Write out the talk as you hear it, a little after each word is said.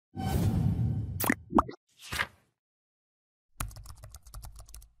Hello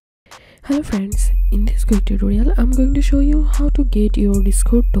friends, in this quick tutorial I'm going to show you how to get your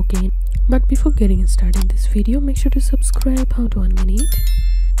Discord token. But before getting started this video, make sure to subscribe. How to unmine it.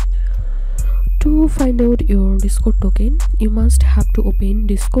 To find out your Discord token, you must have to open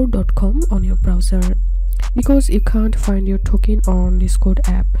discord.com on your browser, because you can't find your token on Discord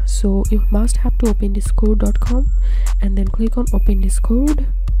app. So you must have to open discord.com and then click on open Discord,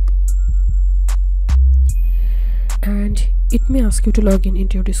 and it may ask you to log in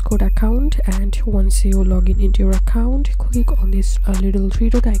into your Discord account. And once you log in into your account, click on this little three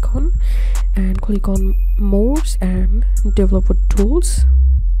dot icon and click on more and developer tools,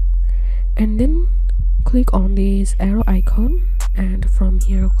 and then click on this arrow icon, and from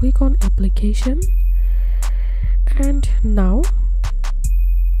here click on application, and now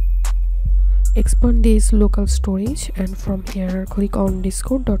expand this local storage, and from here click on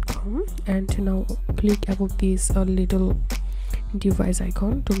discord.com, and now click above this little device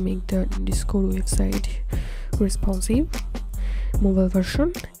icon to make the Discord website responsive mobile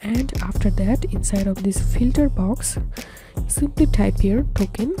version. And after that, inside of this filter box, simply type here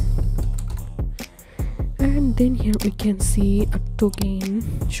token, and then here we can see a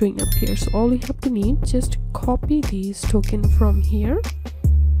token showing up here. So all we have to need, just copy this token from here,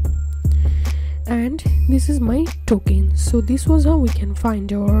 and this is my token. So this was how we can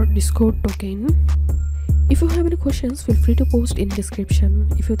find our Discord token. If you have any questions, feel free to post in description.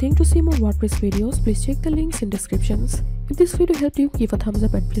 If you think to see more WordPress videos, please check the links in descriptions. If this video helped you, give a thumbs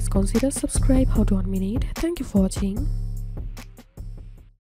up and please consider subscribe. How to unmine it. Thank you for watching.